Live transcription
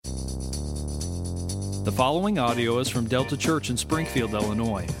The following audio is from Delta Church in Springfield,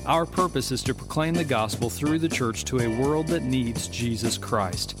 Illinois. Our purpose is to proclaim the gospel through the church to a world that needs Jesus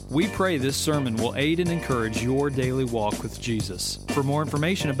Christ. We pray this sermon will aid and encourage your daily walk with Jesus. For more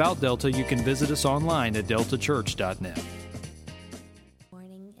information about Delta, you can visit us online at deltachurch.net.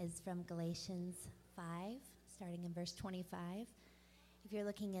 Morning is from Galatians 5, starting in verse 25. If you're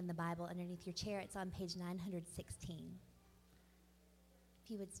looking in the Bible underneath your chair, it's on page 916.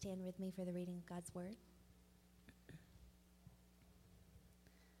 If you would stand with me for the reading of God's Word.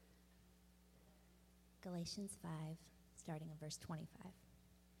 Galatians 5, starting in verse 25.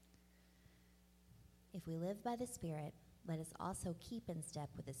 If we live by the Spirit, let us also keep in step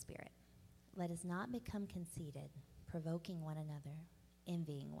with the Spirit. Let us not become conceited, provoking one another,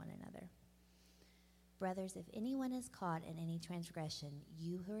 envying one another. Brothers, if anyone is caught in any transgression,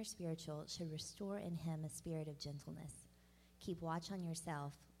 you who are spiritual should restore in him a spirit of gentleness. Keep watch on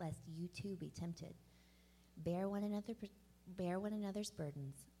yourself, lest you too be tempted. Bear one another's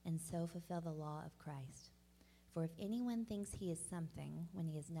burdens, and so fulfill the law of Christ. For if anyone thinks he is something when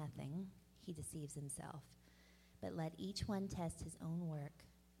he is nothing, he deceives himself. But let each one test his own work,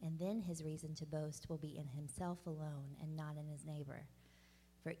 and then his reason to boast will be in himself alone and not in his neighbor.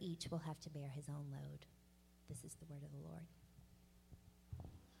 For each will have to bear his own load. This is the word of the Lord.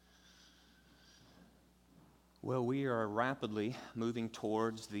 Well, we are rapidly moving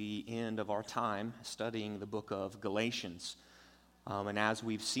towards the end of our time studying the book of Galatians. And as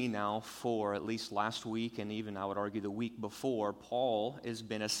we've seen now for at least last week and even I would argue the week before, Paul has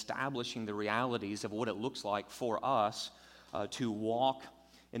been establishing the realities of what it looks like for us to walk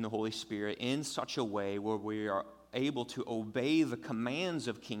in the Holy Spirit in such a way where we are able to obey the commands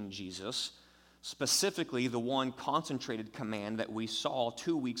of King Jesus, specifically the one concentrated command that we saw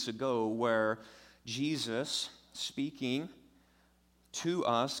 2 weeks ago where Jesus, speaking to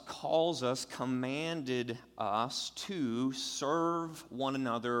us, calls us, commanded us to serve one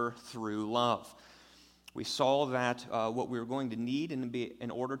another through love. We saw that what we were going to need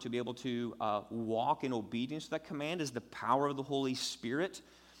in order to be able to walk in obedience to that command is the power of the Holy Spirit.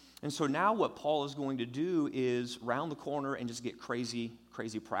 And so now what Paul is going to do is round the corner and just get crazy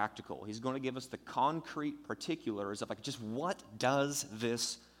practical. He's going to give us the concrete particulars of like just what does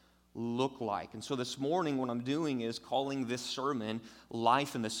this look like. And so this morning what I'm doing is calling this sermon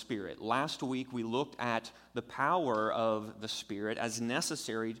Life in the Spirit. Last week we looked at the power of the Spirit as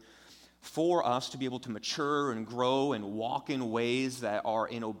necessary for us to be able to mature and grow and walk in ways that are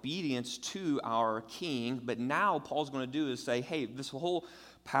in obedience to our King. But now Paul's going to do is say, hey, this whole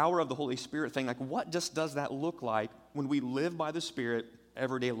power of the Holy Spirit thing, like what does that look like when we live by the Spirit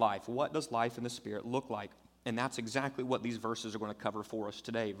everyday life? What does life in the Spirit look like? And that's exactly what these verses are going to cover for us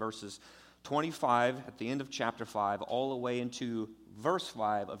today. Verses 25 at the end of chapter 5 all the way into verse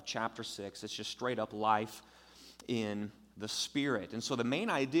 5 of chapter 6. It's just straight up life in the Spirit. And so the main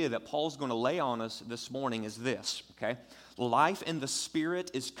idea that Paul's going to lay on us this morning is this, okay? Life in the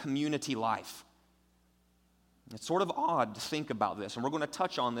Spirit is community life. It's sort of odd to think about this, and we're going to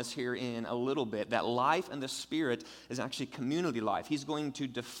touch on this here in a little bit, that life in the Spirit is actually community life. He's going to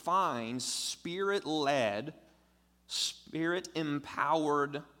define Spirit-led,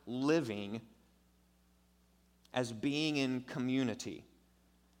 Spirit-empowered living as being in community.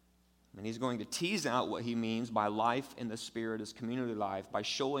 And he's going to tease out what he means by life in the Spirit as community life by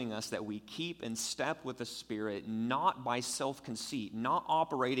showing us that we keep in step with the Spirit, not by self-conceit, not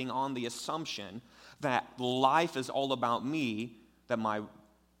operating on the assumption that life is all about me, that my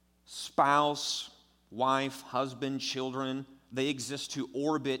spouse, wife, husband, children, they exist to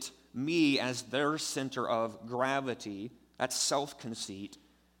orbit me as their center of gravity. That's self-conceit.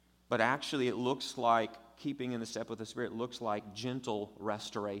 But actually it looks like, keeping in the step with the Spirit, looks like gentle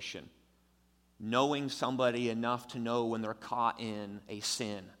restoration. Knowing somebody enough to know when they're caught in a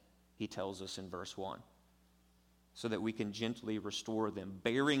sin, he tells us in verse 1. So that we can gently restore them,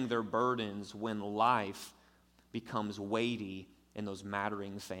 bearing their burdens when life becomes weighty in those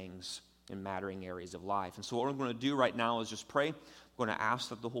mattering things, in mattering areas of life. And so what we're going to do right now is just pray. We're going to ask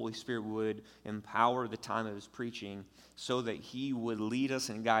that the Holy Spirit would empower the time of his preaching so that he would lead us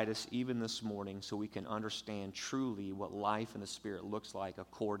and guide us even this morning so we can understand truly what life in the Spirit looks like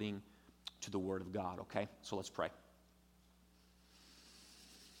according to the Word of God, okay? So let's pray.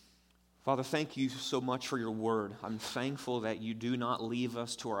 Father, thank you so much for your word. I'm thankful that you do not leave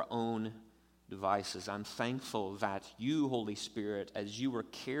us to our own devices. I'm thankful that you, Holy Spirit, as you were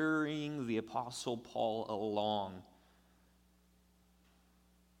carrying the Apostle Paul along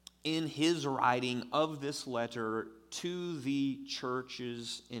in his writing of this letter to the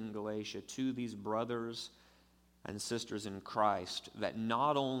churches in Galatia, to these brothers and sisters in Christ, that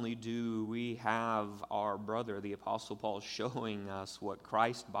not only do we have our brother, the Apostle Paul, showing us what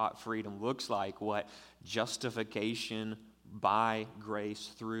Christ-bought freedom looks like, what justification by grace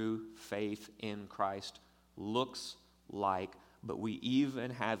through faith in Christ looks like, but we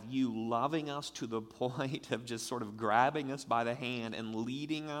even have you loving us to the point of just sort of grabbing us by the hand and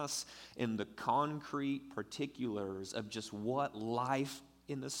leading us in the concrete particulars of just what life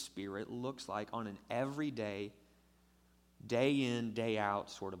in the Spirit looks like on an everyday, day in, day out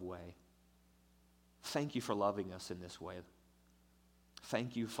sort of way. Thank you for loving us in this way.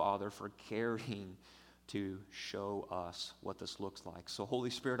 Thank you, Father, for caring to show us what this looks like. So, Holy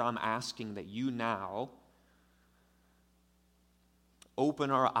Spirit, I'm asking that you now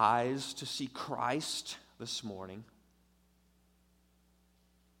open our eyes to see Christ this morning.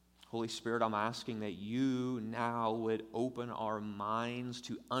 Holy Spirit, I'm asking that you now would open our minds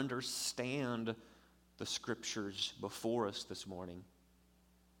to understand the Scriptures before us this morning.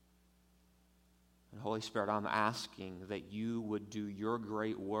 And Holy Spirit, I'm asking that you would do your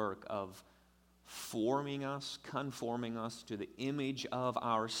great work of forming us, conforming us to the image of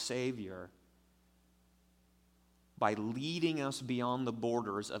our Savior by leading us beyond the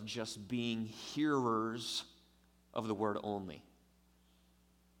borders of just being hearers of the word only.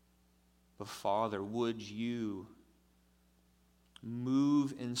 But Father, would you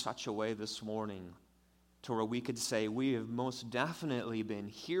move in such a way this morning to where we could say we have most definitely been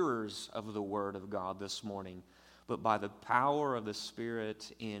hearers of the Word of God this morning, but by the power of the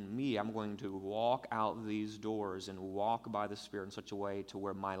Spirit in me, I'm going to walk out these doors and walk by the Spirit in such a way to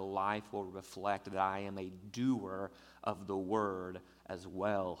where my life will reflect that I am a doer of the Word as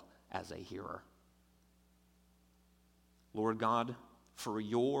well as a hearer. Lord God, for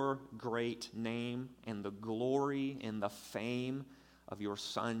your great name and the glory and the fame of your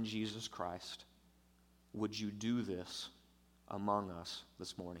Son, Jesus Christ, would you do this among us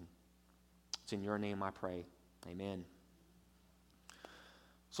this morning? It's in your name I pray. Amen.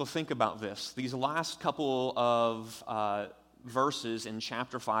 So think about this. These last couple of verses in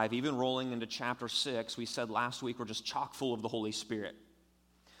chapter 5, even rolling into chapter 6, we said last week were just chock full of the Holy Spirit.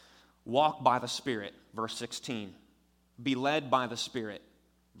 Walk by the Spirit, verse 16. Be led by the Spirit,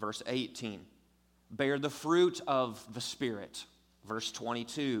 verse 18. Bear the fruit of the Spirit, verse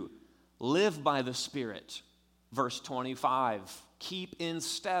 22. Live by the Spirit, verse 25. Keep in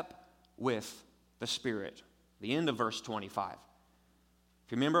step with the Spirit, the end of verse 25.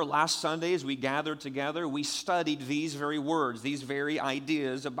 If you remember last Sunday as we gathered together, we studied these very words, these very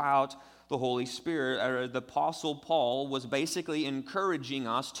ideas about the Holy Spirit. The Apostle Paul was basically encouraging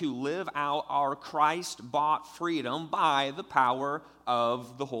us to live out our Christ-bought freedom by the power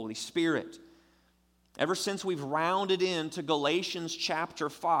of the Holy Spirit. Ever since we've rounded into Galatians chapter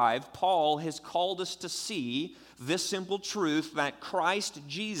 5, Paul has called us to see this simple truth that Christ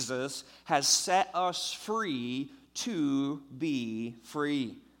Jesus has set us free to be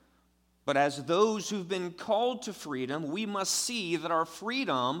free. But as those who've been called to freedom, we must see that our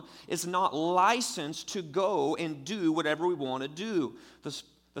freedom is not licensed to go and do whatever we want to do.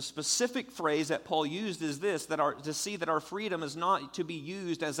 The specific phrase that Paul used is this, to see that our freedom is not to be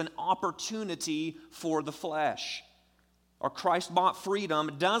used as an opportunity for the flesh. Our Christ-bought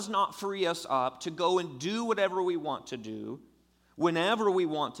freedom does not free us up to go and do whatever we want to do, whenever we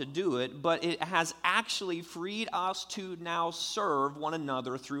want to do it, but it has actually freed us to now serve one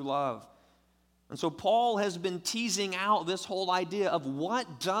another through love. And so Paul has been teasing out this whole idea of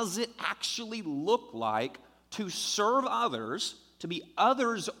what does it actually look like to serve others, to be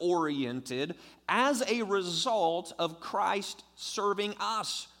others-oriented as a result of Christ serving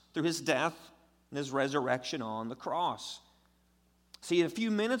us through his death and his resurrection on the cross. See, a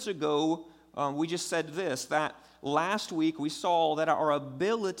few minutes ago, we just said this, that last week we saw that our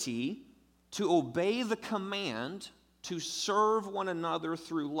ability to obey the command to serve one another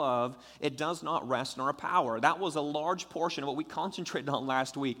through love, it does not rest in our power. That was a large portion of what we concentrated on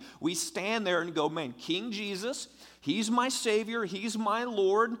last week. We stand there and go, man, King Jesus, he's my Savior, he's my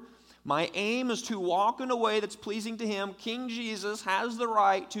Lord. My aim is to walk in a way that's pleasing to him. King Jesus has the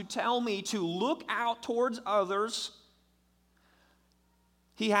right to tell me to look out towards others.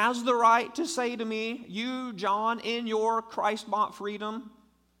 He has the right to say to me, you, John, in your Christ-bought freedom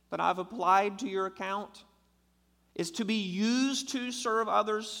that I've applied to your account, is to be used to serve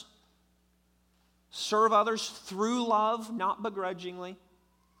others through love, not begrudgingly.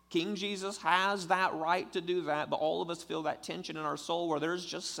 King Jesus has that right to do that, but all of us feel that tension in our soul where there's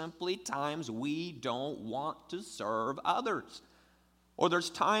just simply times we don't want to serve others. Or there's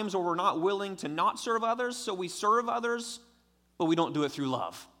times where we're not willing to not serve others, so we serve others, but we don't do it through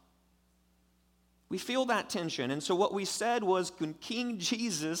love. We feel that tension. And so what we said was when King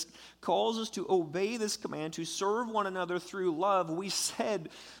Jesus calls us to obey this command, to serve one another through love, we said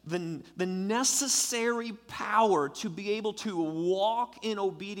the necessary power to be able to walk in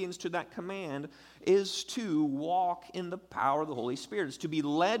obedience to that command is to walk in the power of the Holy Spirit. It's to be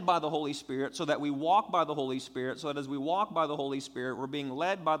led by the Holy Spirit so that we walk by the Holy Spirit, so that as we walk by the Holy Spirit, we're being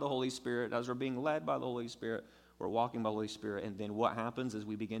led by the Holy Spirit. As we're being led by the Holy Spirit, we're walking by the Holy Spirit. And then what happens is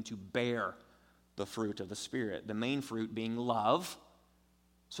we begin to bear the fruit of the Spirit, the main fruit being love,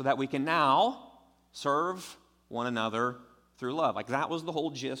 so that we can now serve one another through love. Like that was the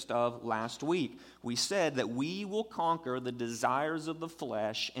whole gist of last week. We said that we will conquer the desires of the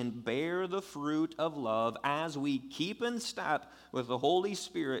flesh and bear the fruit of love as we keep in step with the Holy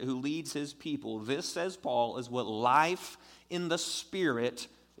Spirit who leads his people. This, says Paul, is what life in the Spirit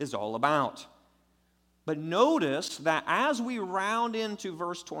is all about. But notice that as we round into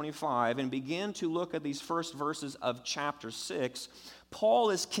verse 25 and begin to look at these first verses of chapter 6,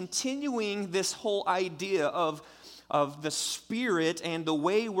 Paul is continuing this whole idea of the Spirit and the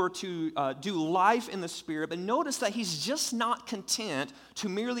way we're to do life in the Spirit. But notice that he's just not content to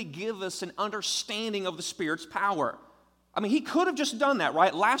merely give us an understanding of the Spirit's power. I mean, he could have just done that,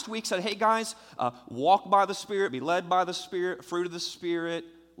 right? Last week said, hey guys, walk by the Spirit, be led by the Spirit, fruit of the Spirit,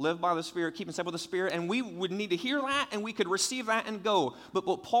 live by the Spirit, keep in step with the Spirit, and we would need to hear that, and we could receive that and go. But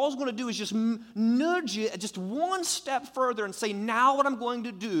what Paul's going to do is just nudge it just one step further and say, now what I'm going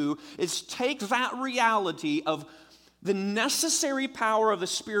to do is take that reality of the necessary power of the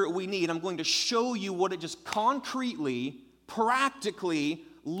Spirit we need. I'm going to show you what it just concretely, practically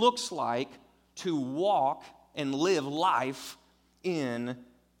looks like to walk and live life in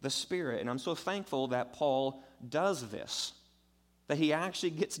the Spirit. And I'm so thankful that Paul does this, that he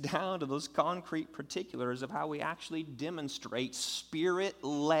actually gets down to those concrete particulars of how we actually demonstrate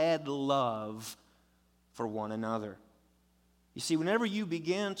Spirit-led love for one another. You see, whenever you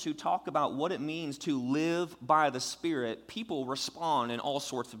begin to talk about what it means to live by the Spirit, people respond in all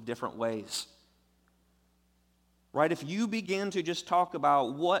sorts of different ways. Right? If you begin to just talk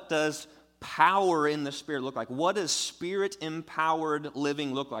about what does power in the Spirit look like? What does Spirit-empowered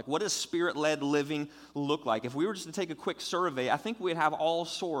living look like? What does Spirit-led living look like? If we were just to take a quick survey, I think we'd have all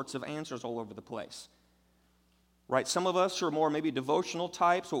sorts of answers all over the place. Right? Some of us are more maybe devotional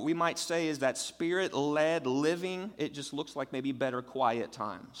types. What we might say is that Spirit-led living, it just looks like maybe better quiet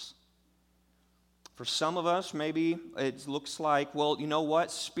times. For some of us, maybe it looks like, well, you know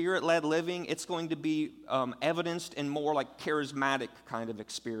what? Spirit-led living, it's going to be evidenced in more like charismatic kind of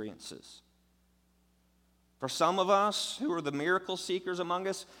experiences. For some of us who are the miracle seekers among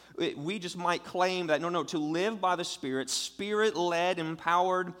us, we just might claim that, no, to live by the Spirit, Spirit-led,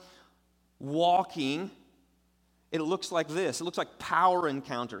 empowered walking, it looks like this. It looks like power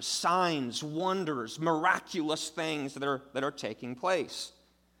encounters, signs, wonders, miraculous things that are taking place.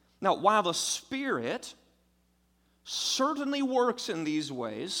 Now, while the Spirit certainly works in these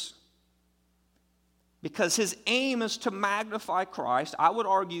ways, because his aim is to magnify Christ, I would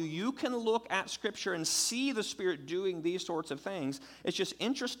argue you can look at Scripture and see the Spirit doing these sorts of things. It's just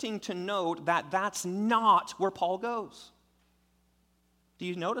interesting to note that that's not where Paul goes. Do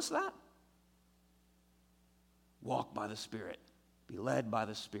you notice that? Walk by the Spirit, be led by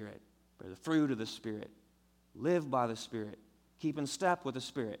the Spirit, bear the fruit of the Spirit, live by the Spirit, keep in step with the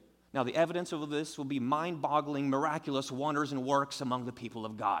Spirit. Now, the evidence of this will be mind-boggling, miraculous wonders and works among the people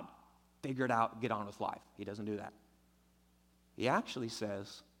of God. Figure it out, get on with life. He doesn't do that. He actually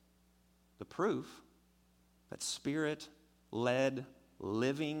says the proof that Spirit-led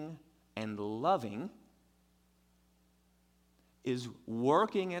living and loving is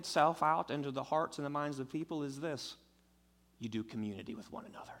working itself out into the hearts and the minds of people is this: you do community with one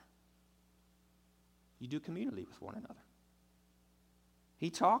another. You do community with one another. He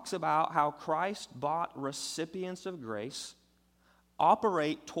talks about how Christ bought recipients of grace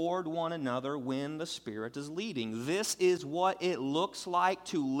operate toward one another when the Spirit is leading. This is what it looks like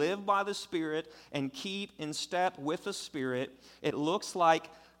to live by the Spirit and keep in step with the Spirit. It looks like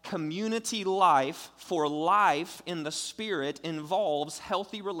community life, for life in the Spirit involves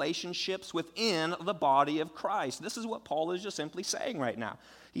healthy relationships within the body of Christ. This is what Paul is just simply saying right now.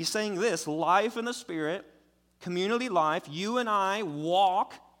 He's saying this: life in the Spirit, community life, you and I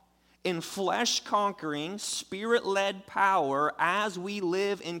walk in flesh-conquering, Spirit-led power as we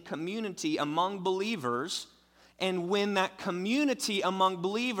live in community among believers. And when that community among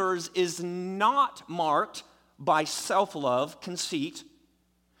believers is not marked by self-love, conceit,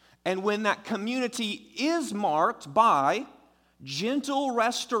 and when that community is marked by gentle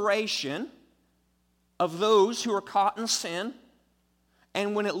restoration of those who are caught in sin,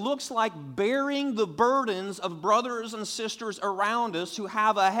 And when it looks like bearing the burdens of brothers and sisters around us who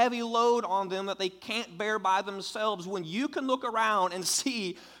have a heavy load on them that they can't bear by themselves, when you can look around and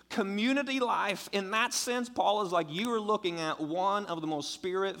see community life in that sense, Paul is like, you are looking at one of the most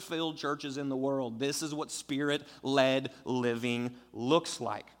Spirit-filled churches in the world. This is what Spirit-led living looks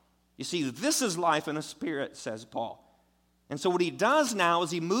like. You see, this is life in the Spirit, says Paul. And so what he does now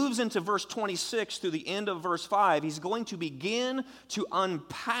is he moves into verse 26 through the end of verse 5. He's going to begin to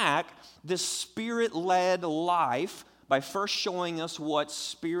unpack this Spirit-led life by first showing us what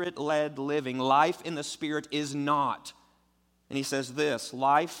Spirit-led living, life in the Spirit, is not. And he says this: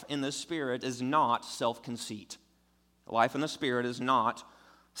 life in the Spirit is not self-conceit. Life in the Spirit is not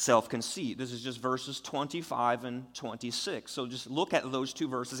self-conceit. This is just verses 25 and 26. So just look at those two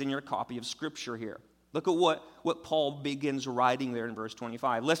verses in your copy of Scripture here. Look at what Paul begins writing there in verse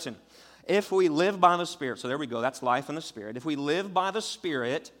 25. Listen, if we live by the Spirit, so there we go, that's life in the Spirit. If we live by the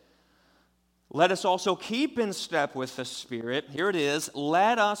Spirit, let us also keep in step with the Spirit. Here it is: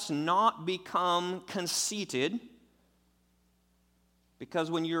 let us not become conceited,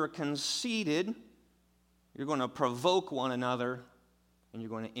 because when you're conceited, you're going to provoke one another and you're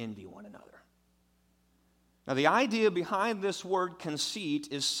going to envy one another. Now, the idea behind this word conceit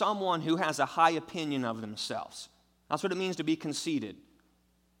is someone who has a high opinion of themselves. That's what it means to be conceited.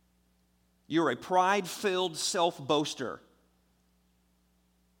 You're a pride-filled self-boaster.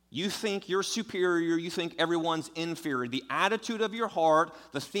 You think you're superior, you think everyone's inferior. The attitude of your heart,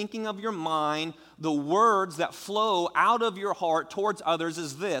 the thinking of your mind, the words that flow out of your heart towards others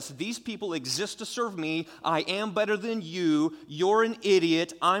is this: these people exist to serve me, I am better than you, you're an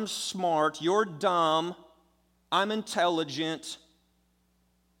idiot, I'm smart, you're dumb, I'm intelligent,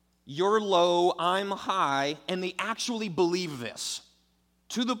 you're low, I'm high, and they actually believe this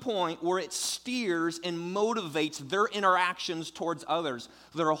to the point where it steers and motivates their interactions towards others.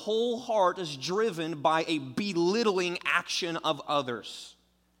 Their whole heart is driven by a belittling action of others.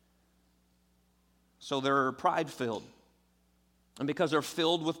 So they're pride-filled. And because they're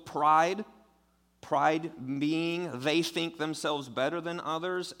filled with pride being they think themselves better than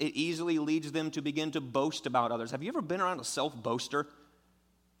others, it easily leads them to begin to boast about others. Have you ever been around a self-boaster?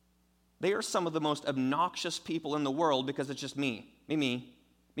 They are some of the most obnoxious people in the world because it's just me. Me.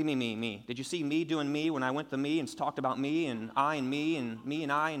 Did you see me doing me when I went to me and talked about me and I and me and me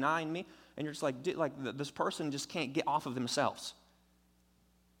and I and I and me? And you're just like this person just can't get off of themselves.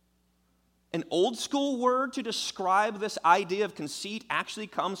 An old school word to describe this idea of conceit actually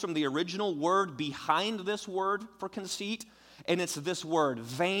comes from the original word behind this word for conceit, and it's this word,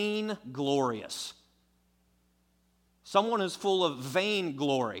 vainglorious. Someone is full of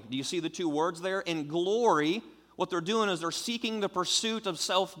vainglory. Do you see the two words there? In glory, what they're doing is they're seeking the pursuit of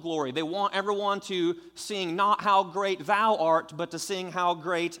self-glory. They want everyone to sing not how great thou art, but to sing how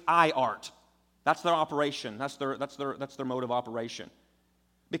great I art. That's their operation. That's their mode of operation.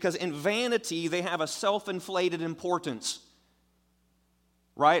 Because in vanity, they have a self-inflated importance.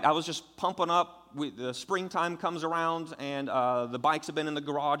 Right? I was just pumping up. The springtime comes around, and the bikes have been in the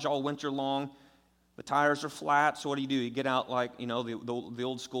garage all winter long. The tires are flat, so what do? You get out the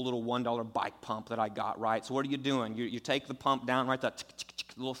old school little $1 bike pump that I got, right? So what are you doing? You take the pump down, right, that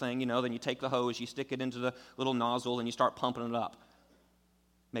little thing, then you take the hose, you stick it into the little nozzle, and you start pumping it up.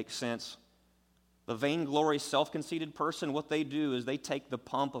 Makes sense? The vainglory, self-conceited person, what they do is they take the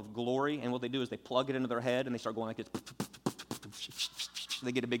pump of glory, and what they do is they plug it into their head, and they start going like this.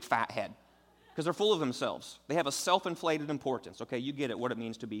 They get a big fat head because they're full of themselves. They have a self-inflated importance. Okay, you get it, what it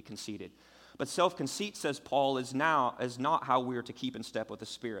means to be conceited. But self-conceit, says Paul, is not how we are to keep in step with the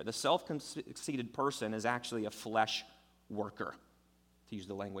Spirit. The self-conceited person is actually a flesh worker, to use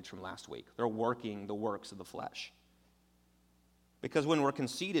the language from last week. They're working the works of the flesh. Because when we're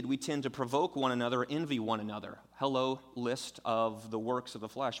conceited, we tend to provoke one another, envy one another. Hello, list of the works of the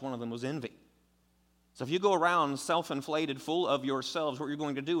flesh. One of them was envy. So if you go around self-inflated, full of yourselves, what you're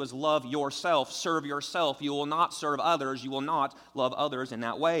going to do is love yourself, serve yourself. You will not serve others. You will not love others in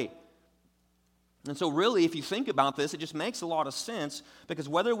that way. And so really, if you think about this, it just makes a lot of sense, because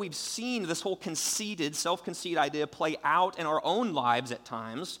whether we've seen this whole conceited, self-conceit idea play out in our own lives at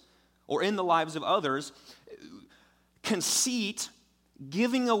times, or in the lives of others, conceit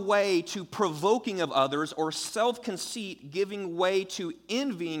giving away to provoking of others, or self-conceit giving way to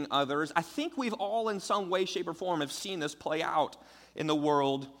envying others, I think we've all in some way, shape, or form have seen this play out in the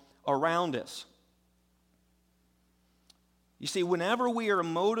world around us. You see, whenever we are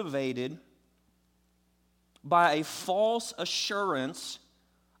motivated by a false assurance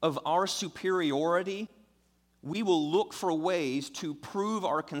of our superiority, we will look for ways to prove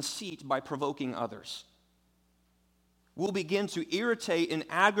our conceit by provoking others. will begin to irritate and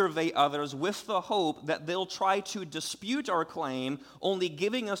aggravate others with the hope that they'll try to dispute our claim, only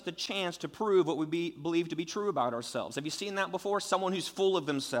giving us the chance to prove what we believe to be true about ourselves. Have you seen that before? Someone who's full of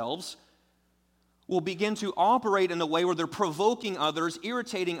themselves will begin to operate in a way where they're provoking others,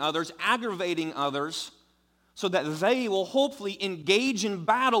 irritating others, aggravating others, so that they will hopefully engage in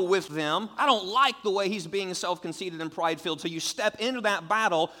battle with them. I don't like the way he's being self-conceited and pride-filled. So you step into that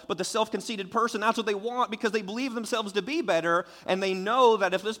battle, but the self-conceited person, that's what they want because they believe themselves to be better, and they know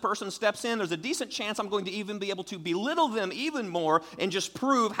that if this person steps in, there's a decent chance I'm going to even be able to belittle them even more and just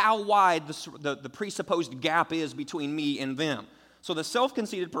prove how wide the presupposed gap is between me and them. So the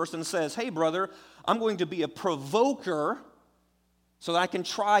self-conceited person says, hey, brother, I'm going to be a provoker so that I can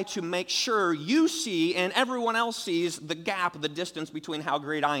try to make sure you see and everyone else sees the gap, the distance between how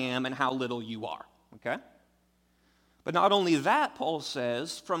great I am and how little you are, okay? But not only that, Paul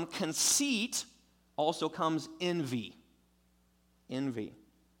says, from conceit also comes envy. Envy.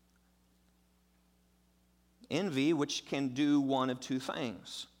 Envy, which can do one of two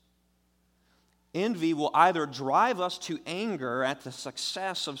things. Envy will either drive us to anger at the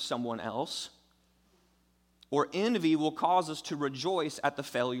success of someone else, or envy will cause us to rejoice at the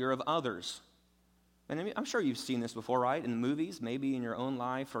failure of others. And I'm sure you've seen this before, right? In the movies, maybe in your own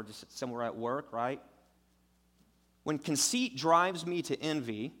life or just somewhere at work, right? When conceit drives me to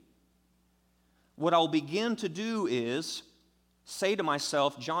envy, what I'll begin to do is say to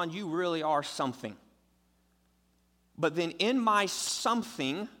myself, John, you really are something. But then in my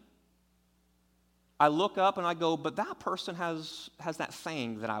something, I look up and I go, but that person has that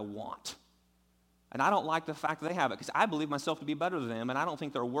thing that I want. And I don't like the fact that they have it because I believe myself to be better than them, and I don't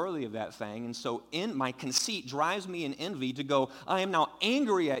think they're worthy of that thing. And so in my conceit drives me in envy to go, I am now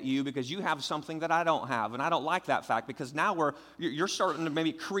angry at you because you have something that I don't have. And I don't like that fact because now you're starting to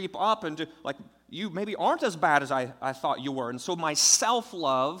maybe creep up into, like, you maybe aren't as bad as I thought you were. And so my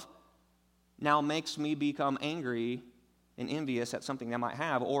self-love now makes me become angry and envious at something they might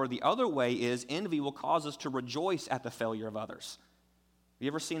have. Or the other way is envy will cause us to rejoice at the failure of others. Have you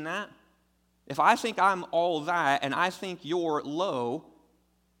ever seen that? If I think I'm all that and I think you're low,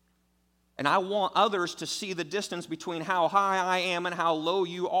 and I want others to see the distance between how high I am and how low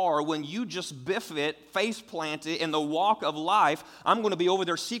you are, when you just biff it, face plant it in the walk of life, I'm going to be over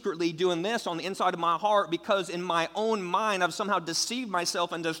there secretly doing this on the inside of my heart because in my own mind I've somehow deceived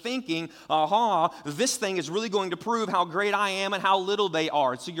myself into thinking, this thing is really going to prove how great I am and how little they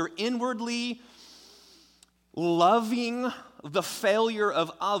are. So you're inwardly loving the failure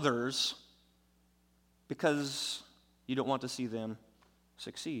of others because you don't want to see them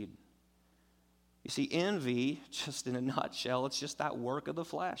succeed. You see, envy, just in a nutshell, it's just that work of the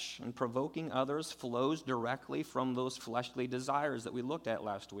flesh. And provoking others flows directly from those fleshly desires that we looked at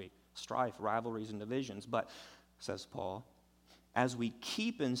last week. Strife, rivalries, and divisions. But, says Paul, as we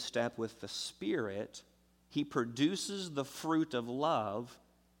keep in step with the Spirit, He produces the fruit of love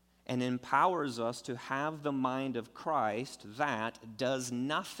and empowers us to have the mind of Christ that does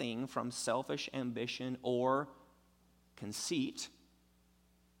nothing from selfish ambition or conceit.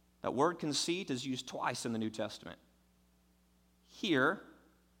 That word conceit is used twice in the New Testament. Here,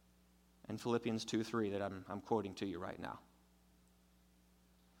 and Philippians 2:3 that I'm quoting to you right now.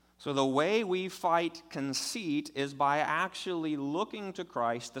 So the way we fight conceit is by actually looking to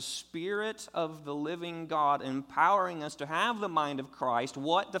Christ, the Spirit of the living God, empowering us to have the mind of Christ.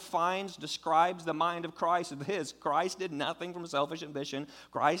 What describes the mind of Christ is this: Christ did nothing from selfish ambition.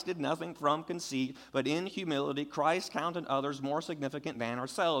 Christ did nothing from conceit. But in humility, Christ counted others more significant than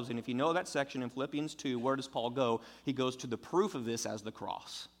ourselves. And if you know that section in Philippians 2, where does Paul go? He goes to the proof of this as the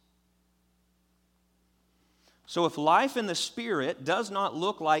cross. So if life in the Spirit does not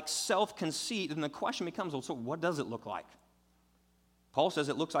look like self-conceit, then the question becomes, well, so what does it look like? Paul says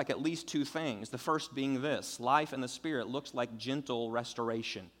it looks like at least two things. The first being this: life in the Spirit looks like gentle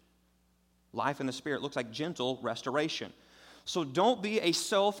restoration. Life in the Spirit looks like gentle restoration. So don't be a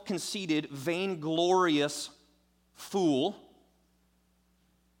self-conceited, vainglorious fool,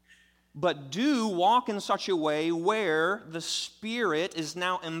 but do walk in such a way where the Spirit is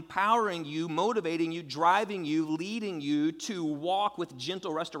now empowering you, motivating you, driving you, leading you to walk with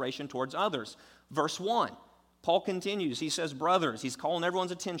gentle restoration towards others. Verse 1, Paul continues. He says, brothers. He's calling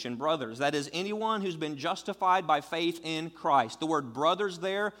everyone's attention, brothers. That is, anyone who's been justified by faith in Christ. The word brothers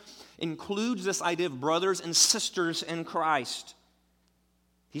there includes this idea of brothers and sisters in Christ.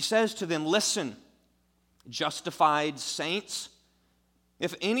 He says to them, listen, justified saints,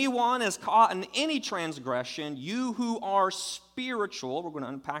 if anyone is caught in any transgression, you who are spiritual, we're going to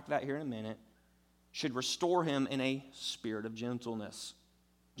unpack that here in a minute, should restore him in a spirit of gentleness.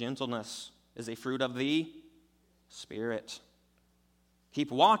 Gentleness is a fruit of the Spirit.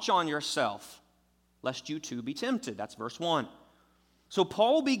 Keep watch on yourself, lest you too be tempted. That's verse 1. So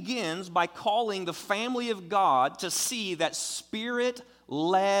Paul begins by calling the family of God to see that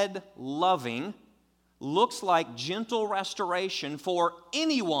Spirit-led loving looks like gentle restoration for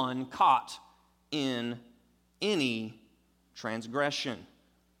anyone caught in any transgression.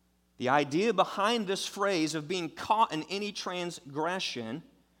 The idea behind this phrase of being caught in any transgression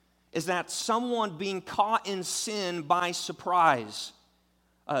is that someone being caught in sin by surprise.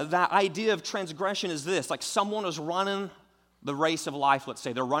 That idea of transgression is this, like someone is running the race of life, let's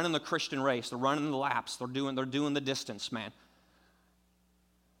say. They're running the Christian race. They're running the laps. They're doing the distance, man.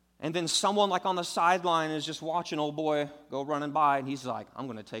 And then someone like on the sideline is just watching old boy go running by, and he's like, I'm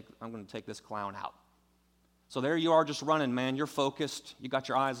going to take this clown out. So there you are just running, man. You're focused. You got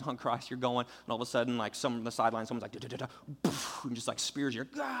your eyes on Christ. You're going. And all of a sudden, like some on the sideline, someone's like, and just like spears you.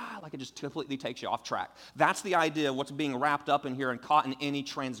 Like it just completely takes you off track. That's the idea of what's being wrapped up in here and caught in any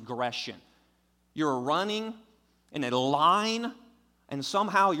transgression. You're running in a line, and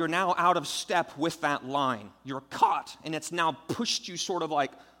somehow you're now out of step with that line. You're caught, and it's now pushed you sort of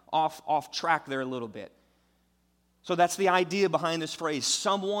like off track there a little bit. So that's the idea behind this phrase,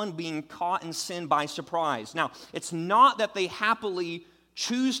 someone being caught in sin by surprise. Now, it's not that they happily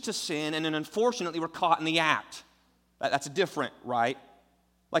choose to sin and then unfortunately were caught in the act. That's different, right?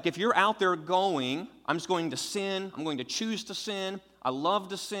 Like if you're out there going, I'm just going to sin, I'm going to choose to sin, I love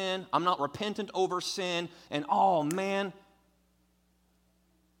to sin, I'm not repentant over sin, and oh man,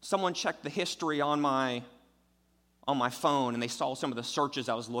 someone checked the history on my phone and they saw some of the searches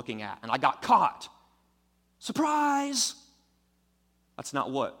I was looking at, and I got caught. Surprise! That's not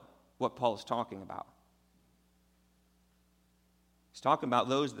what Paul is talking about. He's talking about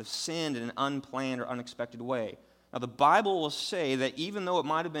those that have sinned in an unplanned or unexpected way. Now, the Bible will say that even though it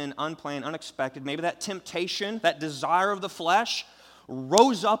might have been unplanned, unexpected, maybe that temptation, that desire of the flesh,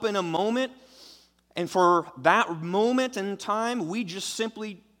 rose up in a moment, and for that moment in time, we just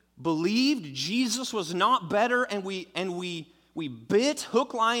simply believed Jesus was not better, and we bit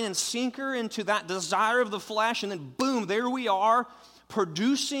hook, line, and sinker into that desire of the flesh, and then boom, there we are,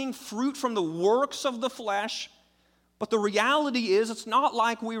 producing fruit from the works of the flesh. But the reality is, it's not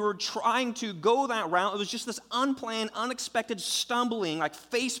like we were trying to go that route. It was just this unplanned, unexpected stumbling, like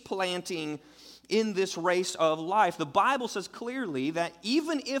face planting in this race of life. The Bible says clearly that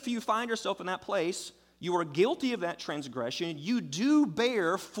even if you find yourself in that place, you are guilty of that transgression, you do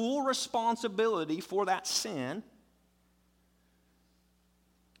bear full responsibility for that sin.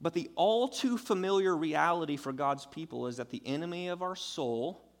 But the all too familiar reality for God's people is that the enemy of our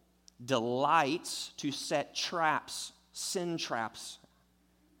soul delights to set traps, sin traps.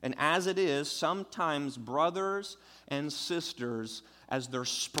 And as it is, sometimes brothers and sisters, as they're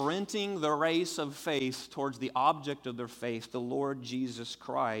sprinting the race of faith towards the object of their faith, the Lord Jesus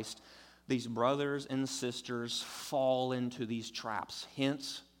Christ, these brothers and sisters fall into these traps,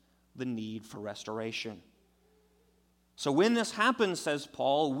 hence the need for restoration. So when this happens, says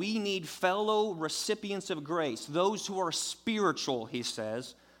Paul, we need fellow recipients of grace, those who are spiritual, he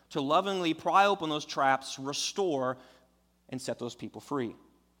says, to lovingly pry open those traps, restore, and set those people free.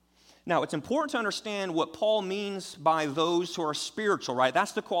 Now, it's important to understand what Paul means by those who are spiritual, right?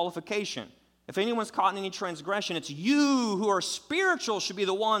 That's the qualification. If anyone's caught in any transgression, it's you who are spiritual should be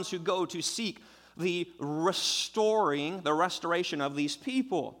the ones who go to seek the restoration of these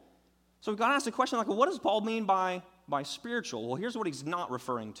people. So we've got to ask the question, like, what does Paul mean by spiritual? Well, here's what he's not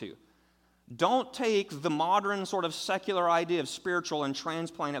referring to. Don't take the modern sort of secular idea of spiritual and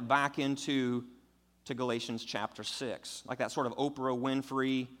transplant it back into Galatians chapter 6. Like that sort of Oprah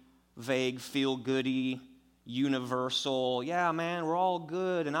Winfrey, vague, feel-goody, universal, yeah, man, we're all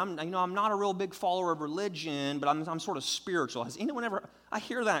good, and I'm not a real big follower of religion, but I'm sort of spiritual. Has anyone ever, I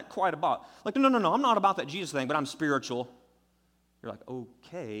hear that quite a lot. Like, no, I'm not about that Jesus thing, but I'm spiritual. You're like,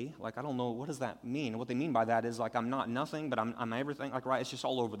 okay, like, I don't know, what does that mean? What they mean by that is, like, I'm not nothing, but I'm everything. Like, right, it's just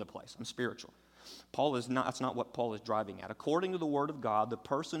all over the place. I'm spiritual. That's not what Paul is driving at. According to the Word of God, the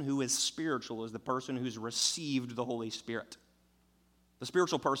person who is spiritual is the person who's received the Holy Spirit. The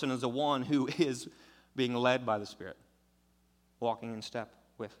spiritual person is the one who is being led by the Spirit, walking in step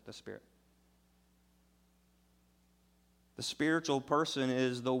with the Spirit. The spiritual person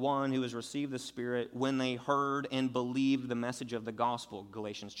is the one who has received the Spirit when they heard and believed the message of the gospel,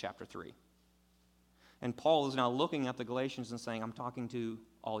 Galatians chapter 3. And Paul is now looking at the Galatians and saying, I'm talking to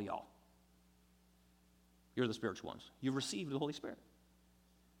all y'all. You're the spiritual ones. You've received the Holy Spirit.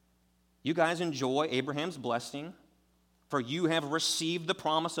 You guys enjoy Abraham's blessing, for you have received the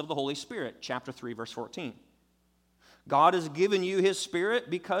promise of the Holy Spirit, chapter 3, verse 14. God has given you His Spirit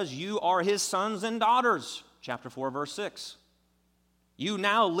because you are His sons and daughters. chapter 4, verse 6. You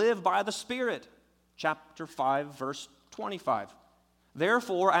now live by the Spirit, chapter 5, verse 25.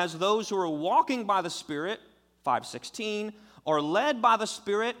 Therefore, as those who are walking by the Spirit, 5:16, are led by the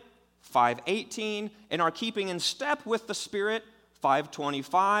Spirit, 5:18, and are keeping in step with the Spirit,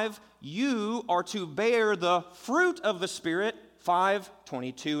 5:25, you are to bear the fruit of the Spirit,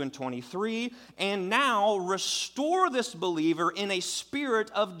 5:22 and 23, and now restore this believer in a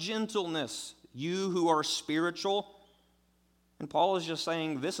spirit of gentleness, you who are spiritual. And Paul is just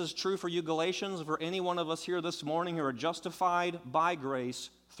saying this is true for you Galatians, for any one of us here this morning who are justified by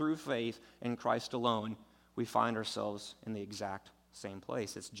grace through faith in Christ alone. We find ourselves in the exact same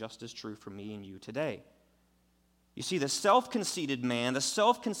place. It's just as true for me and you today. You see, the self-conceited man, the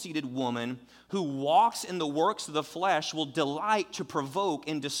self-conceited woman who walks in the works of the flesh will delight to provoke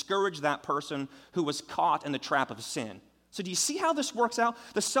and discourage that person who was caught in the trap of sin. So do you see how this works out?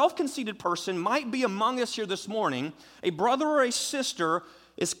 The self-conceited person might be among us here this morning. A brother or a sister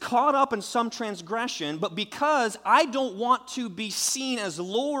is caught up in some transgression, but because I don't want to be seen as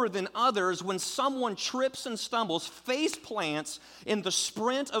lower than others, when someone trips and stumbles, face plants in the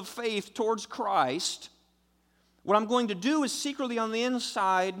sprint of faith towards Christ, what I'm going to do is secretly on the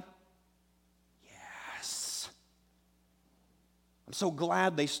inside, yes, I'm so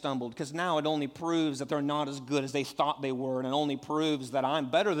glad they stumbled, because now it only proves that they're not as good as they thought they were, and it only proves that I'm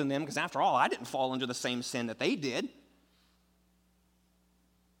better than them, because after all, I didn't fall into the same sin that they did.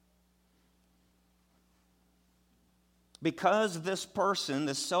 Because this person,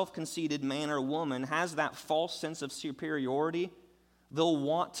 this self-conceited man or woman, has that false sense of superiority, they'll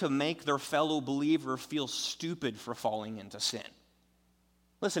want to make their fellow believer feel stupid for falling into sin.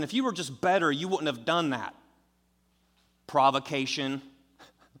 Listen, if you were just better, you wouldn't have done that. Provocation.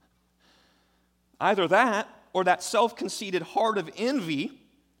 Either that, or that self-conceited heart of envy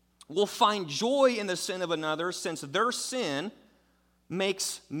will find joy in the sin of another, since their sin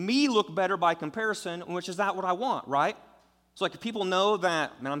makes me look better by comparison, which is not what I want, right? So like if people know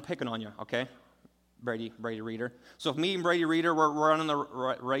that, man, I'm picking on you, okay? Brady Reader. So if me and Brady Reader, we're running the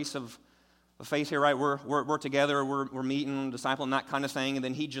race of faith here, right? We're together, we're meeting, discipling, that kind of thing, and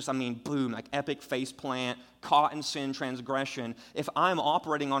then he just, boom, like epic face plant, caught in sin, transgression. If I'm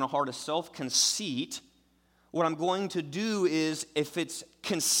operating on a heart of self-conceit, what I'm going to do is, if it's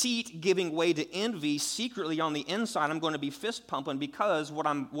conceit giving way to envy, secretly on the inside, I'm going to be fist pumping, because what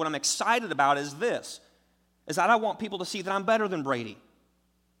I'm excited about is this, is that I want people to see that I'm better than Brady.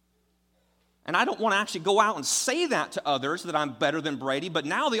 And I don't want to actually go out and say that to others, that I'm better than Brady, but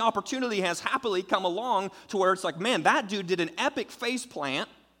now the opportunity has happily come along to where it's like, man, that dude did an epic face plant,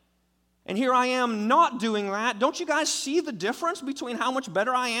 and here I am not doing that. Don't you guys see the difference between how much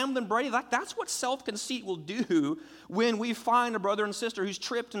better I am than Brady? That's what self-conceit will do when we find a brother and sister who's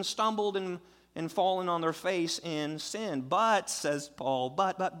tripped and stumbled and fallen on their face in sin. But, says Paul,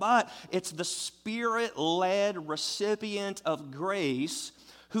 but, it's the Spirit-led recipient of grace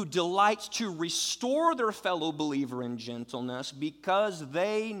who delights to restore their fellow believer in gentleness, because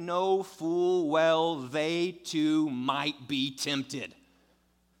they know full well they too might be tempted.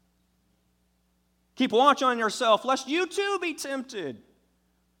 Keep watch on yourself, lest you too be tempted.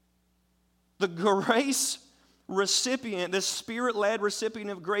 The grace recipient, this Spirit-led recipient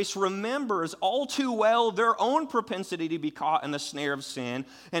of grace, remembers all too well their own propensity to be caught in the snare of sin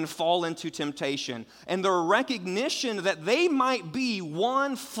and fall into temptation, and their recognition that they might be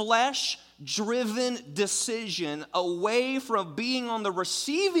one flesh-driven decision away from being on the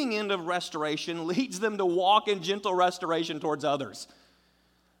receiving end of restoration leads them to walk in gentle restoration towards others.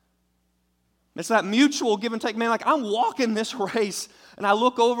 It's that mutual give and take. Man, like I'm walking this race, and I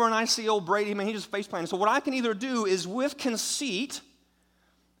look over and I see old Brady, man, he just face planted. So what I can either do is with conceit,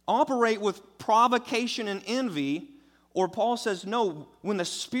 operate with provocation and envy, or Paul says, no, when the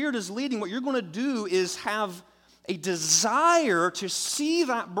Spirit is leading, what you're going to do is have a desire to see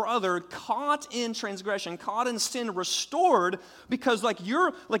that brother caught in transgression, caught in sin, restored, because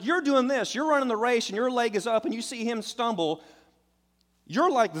you're doing this, you're running the race and your leg is up and you see him stumble.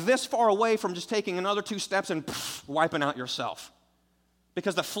 You're like this far away from just taking another 2 steps and wiping out yourself.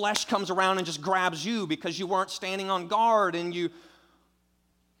 Because the flesh comes around and just grabs you because you weren't standing on guard and you...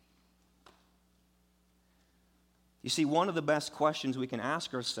 You see, one of the best questions we can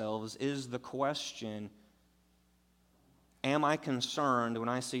ask ourselves is the question, am I concerned when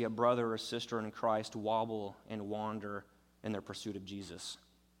I see a brother or sister in Christ wobble and wander in their pursuit of Jesus?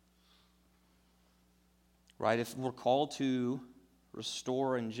 Right? If we're called to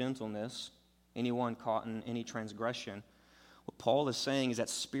restore in gentleness anyone caught in any transgression, what Paul is saying is that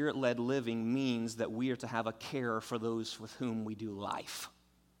Spirit-led living means that we are to have a care for those with whom we do life.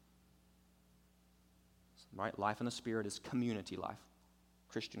 right? Life in the Spirit is community life,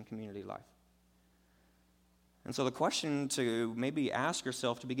 Christian community life. And so the question to maybe ask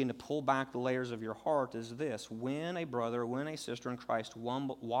yourself to begin to pull back the layers of your heart is this: when a brother, when a sister in Christ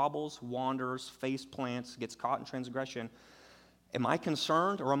wobbles, wanders, face plants, gets caught in transgression, am I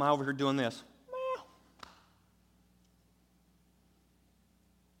concerned or am I over here doing this?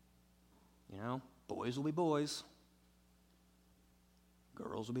 You know, boys will be boys,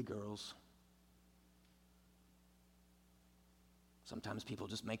 girls will be girls. Sometimes people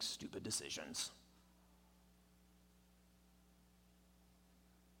just make stupid decisions.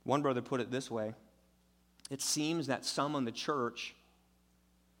 One brother put it this way: it seems that some in the church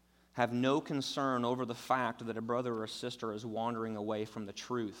have no concern over the fact that a brother or a sister is wandering away from the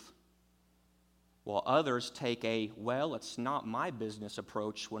truth, while others take a, well, it's not my business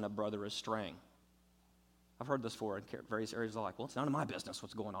approach when a brother is straying. I've heard this before in various areas. They're like, well, it's none of my business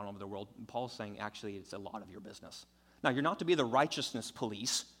what's going on over the world. And Paul's saying, actually, it's a lot of your business. Now, you're not to be the righteousness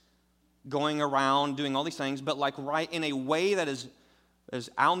police going around doing all these things, but like right in a way that is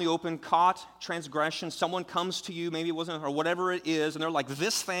out in the open, caught transgression. Someone comes to you, maybe it wasn't, or whatever it is, and they're like,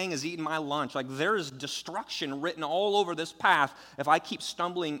 this thing is eating my lunch. Like, there is destruction written all over this path if I keep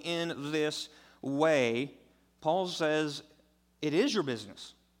stumbling in this way. Paul says, it is your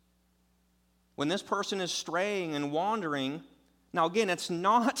business. When this person is straying and wandering, now again, it's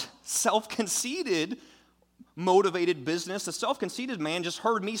not self-conceited, motivated business. The self-conceited man just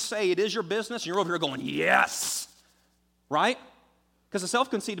heard me say it is your business, and you're over here going, yes, right? Because the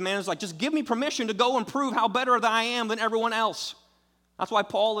self-conceited man is like, just give me permission to go and prove how better that I am than everyone else. That's why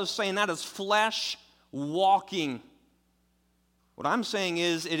Paul is saying that is flesh walking. What I'm saying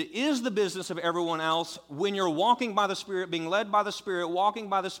is, it is the business of everyone else when you're walking by the Spirit, being led by the Spirit, walking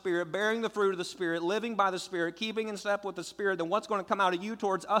by the Spirit, bearing the fruit of the Spirit, living by the Spirit, keeping in step with the Spirit, then what's going to come out of you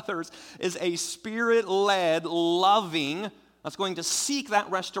towards others is a Spirit-led, loving, that's going to seek that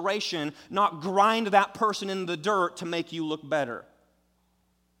restoration, not grind that person in the dirt to make you look better.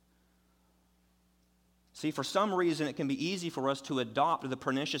 See, for some reason, it can be easy for us to adopt the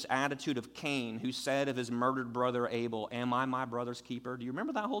pernicious attitude of Cain, who said of his murdered brother Abel, am I my brother's keeper? Do you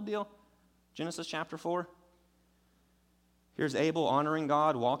remember that whole deal? Genesis chapter 4. Here's Abel honoring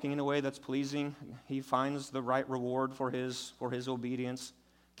God, walking in a way that's pleasing. He finds the right reward for his obedience.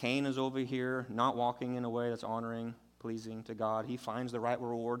 Cain is over here, not walking in a way that's honoring, pleasing to God. He finds the right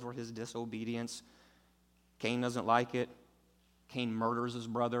reward for his disobedience. Cain doesn't like it. Cain murders his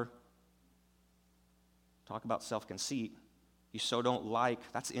brother. Talk about self-conceit. You so don't like,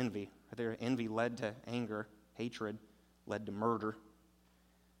 that's envy. Right there, envy led to anger. Hatred led to murder.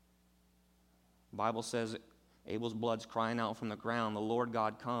 The Bible says Abel's blood's crying out from the ground. The Lord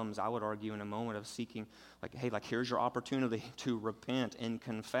God comes, I would argue, in a moment of seeking, like, hey, like, here's your opportunity to repent and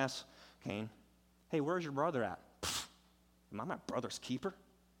confess, Cain. Hey, where's your brother at? Pfft, am I my brother's keeper?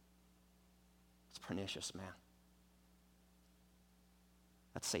 It's pernicious, man.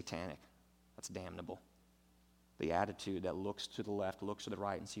 That's satanic. That's damnable. The attitude that looks to the left, looks to the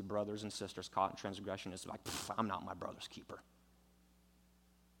right, and see brothers and sisters caught in transgression is like, I'm not my brother's keeper.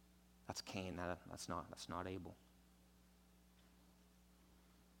 That's Cain. That's not Abel.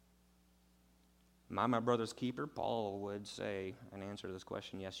 Am I my brother's keeper? Paul would say, in answer to this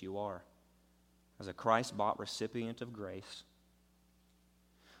question, yes, you are. As a Christ-bought recipient of grace,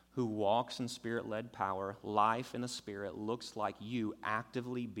 who walks in Spirit-led power, life in the Spirit looks like you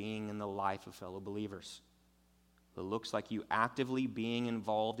actively being in the life of fellow believers. It looks like you actively being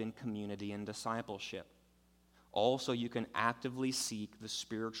involved in community and discipleship. Also, you can actively seek the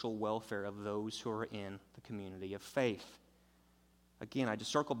spiritual welfare of those who are in the community of faith. Again, I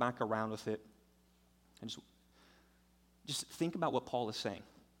just circle back around with it. And just think about what Paul is saying.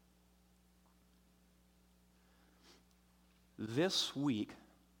 This week,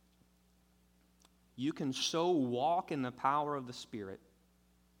 you can so walk in the power of the Spirit.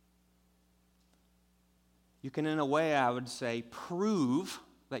 You can, in a way, I would say, prove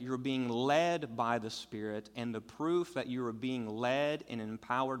that you're being led by the Spirit, and the proof that you are being led and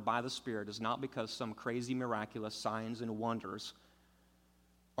empowered by the Spirit is not because some crazy, miraculous signs and wonders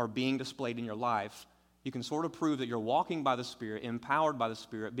are being displayed in your life. You can sort of prove that you're walking by the Spirit, empowered by the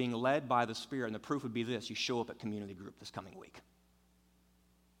Spirit, being led by the Spirit, and the proof would be this: you show up at community group this coming week.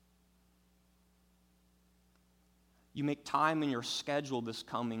 You make time in your schedule this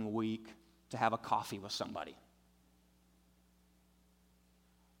coming week to have a coffee with somebody.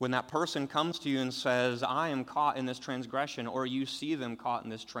 When that person comes to you and says, I am caught in this transgression, or you see them caught in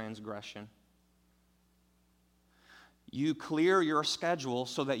this transgression, you clear your schedule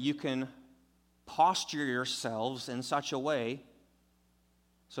so that you can posture yourselves in such a way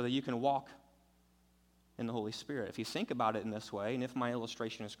so that you can walk in the Holy Spirit. If you think about it in this way, and if my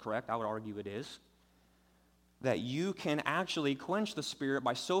illustration is correct, I would argue it is, that you can actually quench the Spirit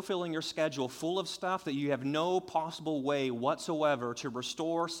by so filling your schedule full of stuff that you have no possible way whatsoever to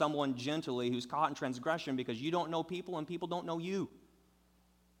restore someone gently who's caught in transgression because you don't know people and people don't know you.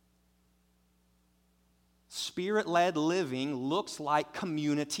 Spirit-led living looks like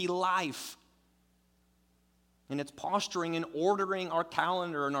community life. And it's posturing and ordering our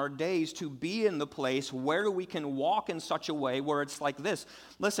calendar and our days to be in the place where we can walk in such a way where it's like this.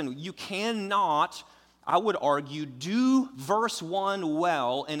 Listen, you cannot, I would argue, do verse 1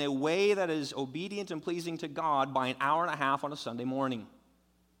 well in a way that is obedient and pleasing to God by an hour and a half on a Sunday morning.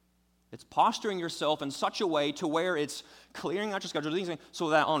 It's posturing yourself in such a way to where it's clearing out your schedule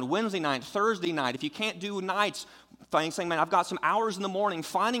so that on Wednesday night, Thursday night, if you can't do nights, saying, man, I've got some hours in the morning,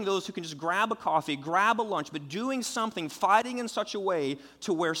 finding those who can just grab a coffee, grab a lunch, but doing something, fighting in such a way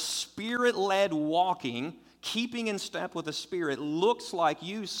to where Spirit-led walking, keeping in step with the Spirit, looks like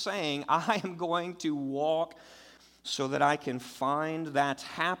you saying, I am going to walk so that I can find that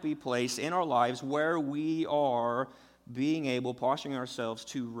happy place in our lives where we are being able, posturing ourselves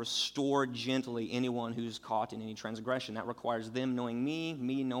to restore gently anyone who's caught in any transgression. That requires them knowing me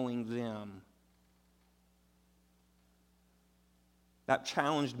knowing them. That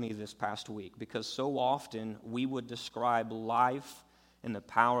challenged me this past week because so often we would describe life and the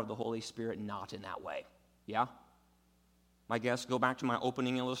power of the Holy Spirit not in that way. Yeah? My guess, go back to my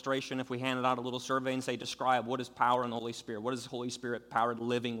opening illustration. If we handed out a little survey and say, describe what is power in the Holy Spirit, what does Holy Spirit-powered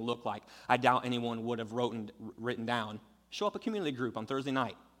living look like? I doubt anyone would have written down, show up a community group on Thursday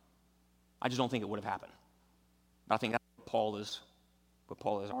night. I just don't think it would have happened. But I think that's what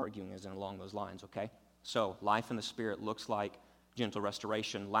Paul is arguing is along those lines, okay? So, life in the Spirit looks like gentle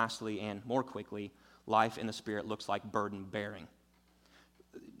restoration. Lastly, and more quickly, life in the Spirit looks like burden bearing.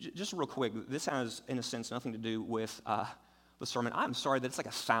 Just real quick, this has, in a sense, nothing to do with the sermon. I'm sorry that it's like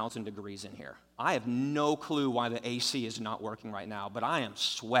 1,000 degrees in here. I have no clue why the AC is not working right now, but I am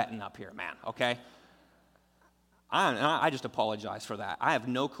sweating up here, man, okay? I just apologize for that. I have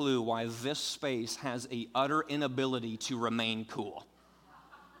no clue why this space has an utter inability to remain cool.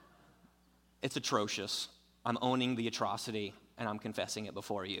 It's atrocious. I'm owning the atrocity, and I'm confessing it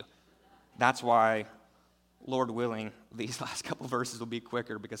before you. That's why, Lord willing, these last couple verses will be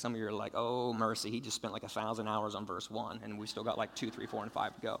quicker because some of you are like, oh, mercy, he just spent like 1,000 hours on verse 1, and we still got like 2, 3, 4, and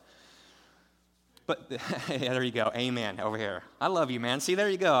 5 to go. But yeah, there you go. Amen over here. I love you, man. See, there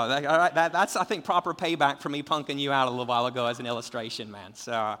you go. All right, that's, I think, proper payback for me punking you out a little while ago as an illustration, man.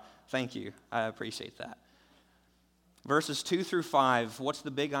 So thank you. I appreciate that. Verses 2 through 5, what's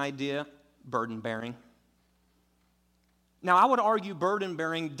the big idea? Burden bearing. Now, I would argue burden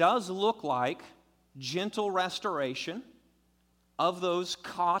bearing does look like gentle restoration of those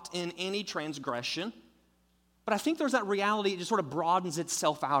caught in any transgression. But I think there's that reality, it just sort of broadens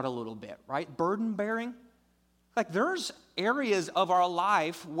itself out a little bit, right? Burden bearing. Like there's areas of our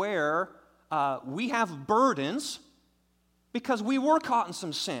life where we have burdens because we were caught in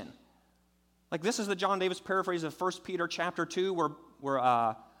some sin. Like this is the John Davis paraphrase of 1 Peter chapter 2 where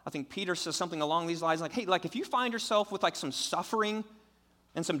I think Peter says something along these lines like, hey, like if you find yourself with like some suffering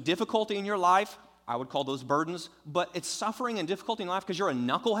and some difficulty in your life, I would call those burdens, but it's suffering and difficulty in life because you're a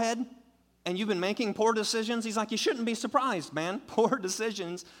knucklehead and you've been making poor decisions. He's like, you shouldn't be surprised, man. Poor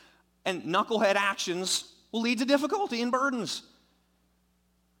decisions and knucklehead actions will lead to difficulty and burdens.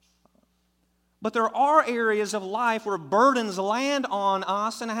 But there are areas of life where burdens land on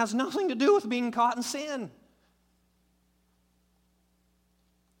us and it has nothing to do with being caught in sin.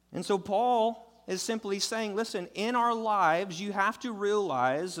 And so Paul is simply saying, listen, in our lives, you have to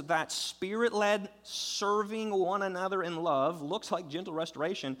realize that Spirit-led serving one another in love looks like gentle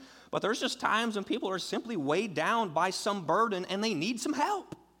restoration, but there's just times when people are simply weighed down by some burden and they need some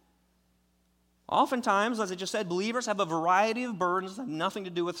help. Oftentimes, as I just said, believers have a variety of burdens that have nothing to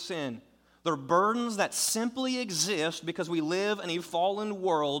do with sin. They're burdens that simply exist because we live in a fallen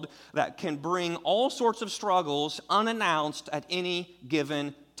world that can bring all sorts of struggles unannounced at any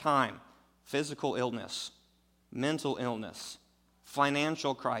given time. Physical illness, mental illness,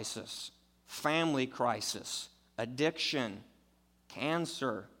 financial crisis, family crisis, addiction,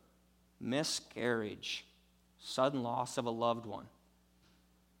 cancer, miscarriage, sudden loss of a loved one.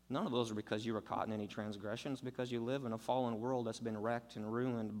 None of those are because you were caught in any transgressions, because you live in a fallen world that's been wrecked and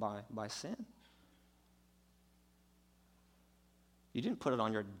ruined by sin. You didn't put it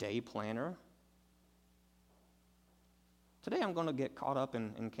on your day planner. Today I'm going to get caught up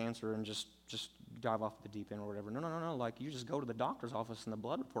in cancer and just dive off the deep end or whatever. No. Like you just go to the doctor's office and the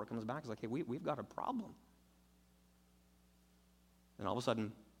blood report comes back. It's like, hey, we've got a problem. And all of a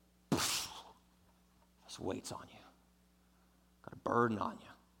sudden, poof, This weight's on you. Got a burden on you.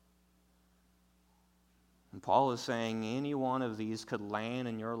 And Paul is saying any one of these could land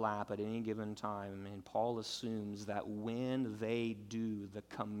in your lap at any given time. And Paul assumes that when they do, the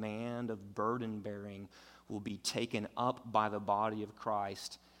command of burden bearing will be taken up by the body of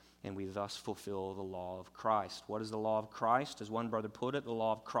Christ, and we thus fulfill the law of Christ. What is the law of Christ? As one brother put it, the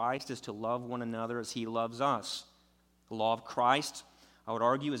law of Christ is to love one another as he loves us. The law of Christ, I would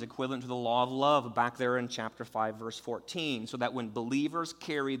argue, is equivalent to the law of love back there in chapter 5, verse 14, so that when believers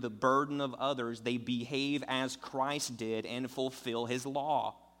carry the burden of others, they behave as Christ did and fulfill his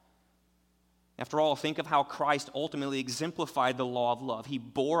law. After all, think of how Christ ultimately exemplified the law of love. He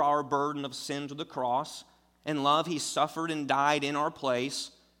bore our burden of sin to the cross. In love, he suffered and died in our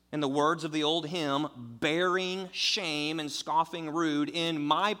place. In the words of the old hymn, bearing shame and scoffing rude, in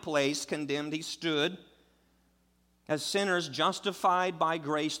my place condemned he stood. As sinners justified by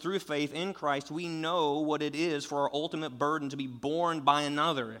grace through faith in Christ, we know what it is for our ultimate burden to be borne by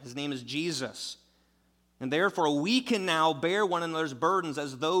another. His name is Jesus. And therefore, we can now bear one another's burdens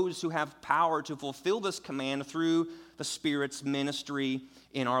as those who have power to fulfill this command through the Spirit's ministry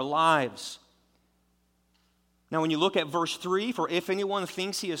in our lives. Now, when you look at verse 3, for if anyone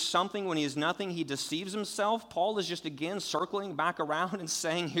thinks he is something when he is nothing, he deceives himself. Paul is just again circling back around and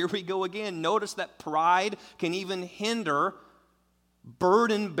saying, here we go again. Notice that pride can even hinder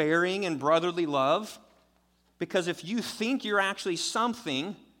burden bearing and brotherly love. Because if you think you're actually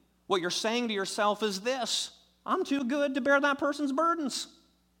something, what you're saying to yourself is this: I'm too good to bear that person's burdens.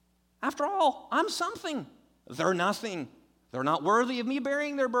 After all, I'm something. They're nothing. They're not worthy of me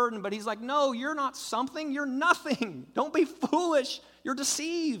bearing their burden. But he's like, no, you're not something. You're nothing. Don't be foolish. You're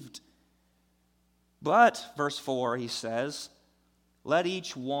deceived. But, verse 4, he says, let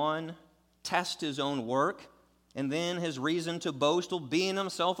each one test his own work, and then his reason to boast will be in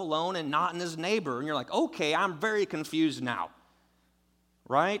himself alone and not in his neighbor. And you're like, okay, I'm very confused now.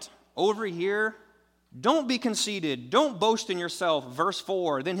 Right? Over here, don't be conceited. Don't boast in yourself. Verse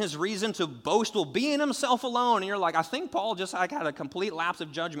 4, then his reason to boast will be in himself alone. And you're like, I think Paul just had a complete lapse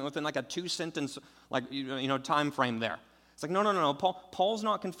of judgment within a 2-sentence time frame there. It's like, no. Paul's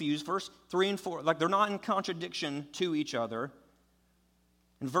not confused. Verse 3 and 4, they're not in contradiction to each other.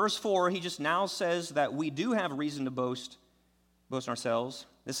 In verse 4, he just now says that we do have reason to boast in ourselves.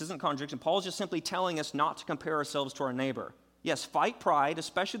 This isn't contradiction. Paul's just simply telling us not to compare ourselves to our neighbor. Yes, fight pride,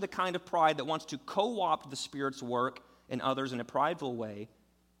 especially the kind of pride that wants to co-opt the Spirit's work in others in a prideful way,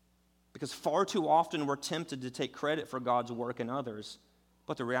 because far too often we're tempted to take credit for God's work in others,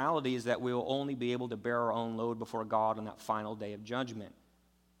 but the reality is that we will only be able to bear our own load before God on that final day of judgment.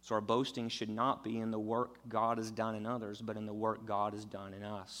 So our boasting should not be in the work God has done in others, but in the work God has done in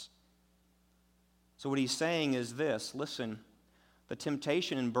us. So what he's saying is this: listen, the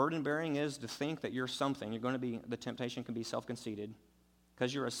temptation in burden bearing is to think that you're something. The temptation can be self-conceited.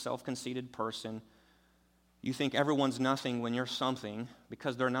 Because you're a self-conceited person, you think everyone's nothing when you're something.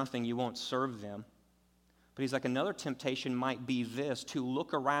 Because they're nothing, you won't serve them. But he's like, another temptation might be this: to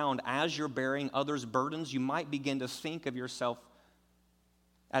look around as you're bearing others' burdens. You might begin to think of yourself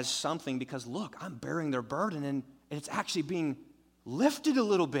as something because, look, I'm bearing their burden and it's actually being lifted a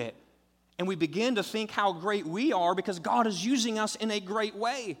little bit. And we begin to think how great we are because God is using us in a great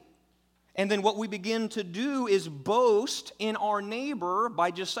way. And then what we begin to do is boast in our neighbor by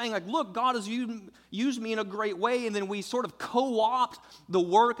just saying, look, God has used me in a great way. And then we sort of co-opt the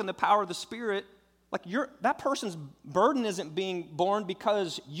work and the power of the Spirit. That person's burden isn't being borne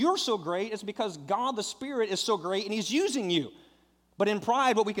because you're so great. It's because God, the Spirit, is so great and he's using you. But in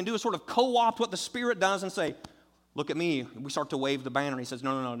pride, what we can do is sort of co-opt what the Spirit does and say, look at me. We start to wave the banner. He says,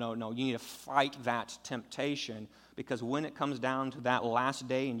 no. You need to fight that temptation, because when it comes down to that last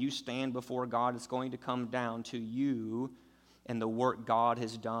day and you stand before God, it's going to come down to you and the work God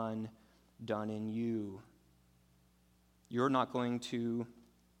has done in you. You're not going to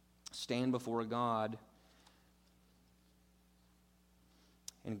stand before God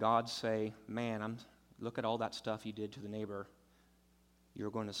and God say, man, look at all that stuff you did to the neighbor. You're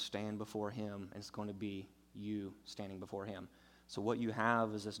going to stand before him, and it's going to be you standing before him. So what you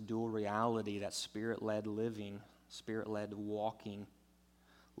have is this dual reality, that Spirit-led living, Spirit-led walking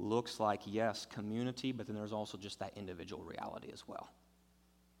looks like, yes, community, but then there's also just that individual reality as well.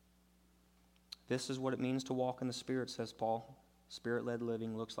 This is what it means to walk in the Spirit, says Paul. Spirit-led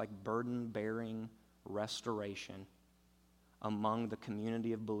living looks like burden-bearing restoration among the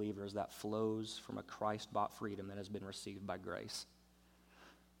community of believers that flows from a Christ-bought freedom that has been received by grace.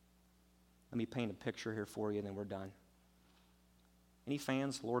 Let me paint a picture here for you, and then we're done. Any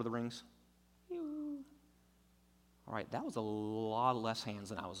fans, Lord of the Rings? All right, that was a lot less hands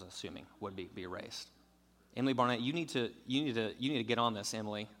than I was assuming would be raised. Emily Barnett, you need to get on this,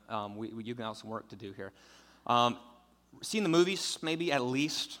 Emily. You got some work to do here. Seen the movies, maybe at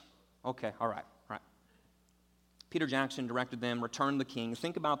least? Okay, all right. Peter Jackson directed them, Return of the King.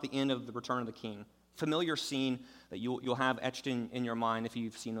 Think about the end of the Return of the King. Familiar scene that you'll have etched in your mind if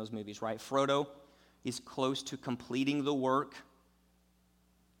you've seen those movies, right? Frodo is close to completing the work.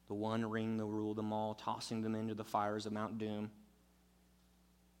 The One Ring, the rule them all, tossing them into the fires of Mount Doom.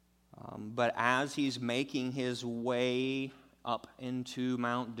 But as he's making his way up into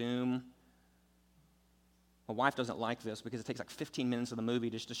Mount Doom, my wife doesn't like this because it takes like 15 minutes of the movie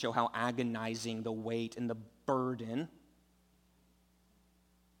just to show how agonizing the weight and the burden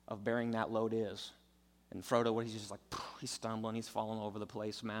of bearing that load is. And Frodo, he's just like, he's stumbling, he's falling all over the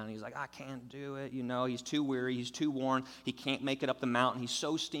place, man. He's like, I can't do it, he's too weary, he's too worn, he can't make it up the mountain, he's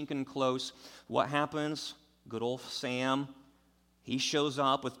so stinking close. What happens? Good old Sam, he shows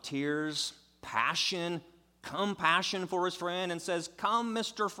up with tears, passion, compassion for his friend and says, come,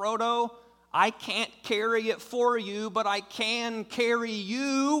 Mr. Frodo, I can't carry it for you, but I can carry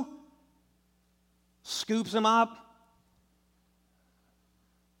you. Scoops him up,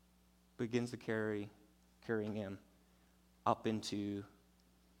 begins to carrying him up into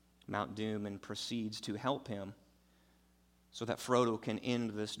Mount Doom and proceeds to help him so that Frodo can end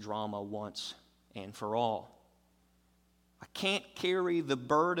this drama once and for all. I can't carry the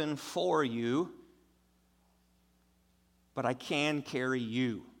burden for you, but I can carry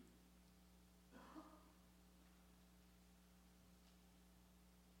you.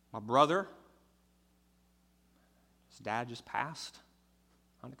 My brother, his dad just passed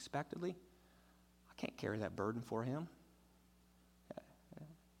unexpectedly. I can't carry that burden for him.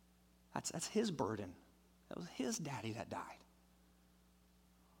 That's his burden. That was his daddy that died.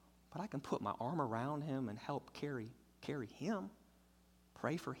 But I can put my arm around him and help carry him,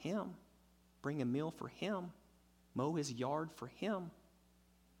 pray for him, bring a meal for him, mow his yard for him,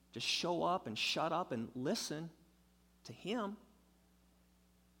 just show up and shut up and listen to him.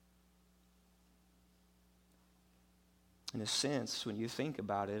 In a sense, when you think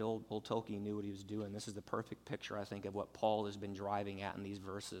about it, old Tolkien knew what he was doing. This is the perfect picture, I think, of what Paul has been driving at in these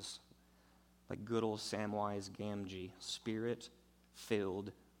verses. Like good old Samwise Gamgee,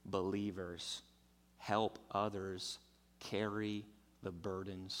 Spirit-filled believers help others carry the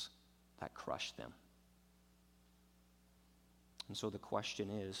burdens that crush them. And so the question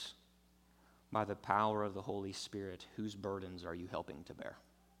is, by the power of the Holy Spirit, whose burdens are you helping to bear?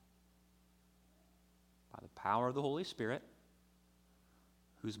 By the power of the Holy Spirit,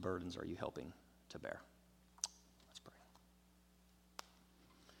 whose burdens are you helping to bear? Let's pray.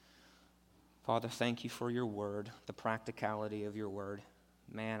 Father, thank you for your word, the practicality of your word.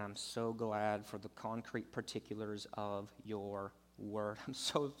 Man, I'm so glad for the concrete particulars of your word. I'm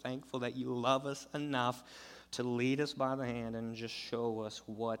so thankful that you love us enough to lead us by the hand and just show us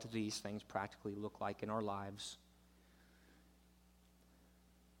what these things practically look like in our lives.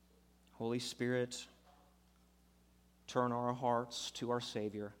 Holy Spirit, turn our hearts to our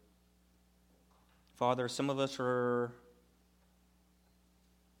Savior. Father, some of us are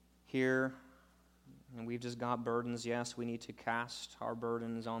here and we've just got burdens. Yes, we need to cast our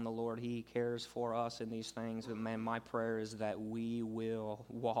burdens on the Lord. He cares for us in these things. But man, my prayer is that we will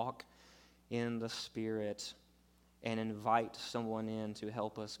walk in the Spirit and invite someone in to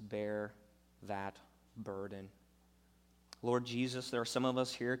help us bear that burden. Lord Jesus, there are some of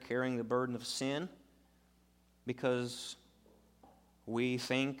us here carrying the burden of sin because we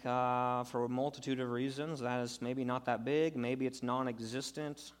think for a multitude of reasons that is maybe not that big, maybe it's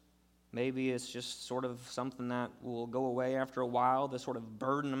non-existent, maybe it's just sort of something that will go away after a while, this sort of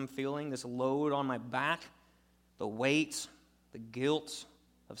burden I'm feeling, this load on my back, the weight, the guilt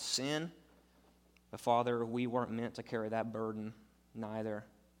of sin. But Father, we weren't meant to carry that burden, neither.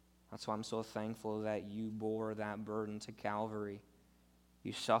 That's why I'm so thankful that you bore that burden to Calvary.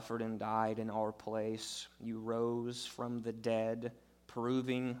 You suffered and died in our place. You rose from the dead,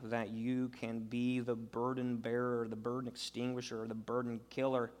 proving that you can be the burden bearer, the burden extinguisher, the burden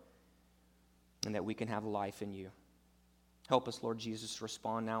killer, and that we can have life in you. Help us, Lord Jesus, to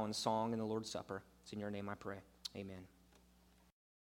respond now in song in the Lord's Supper. It's in your name I pray. Amen.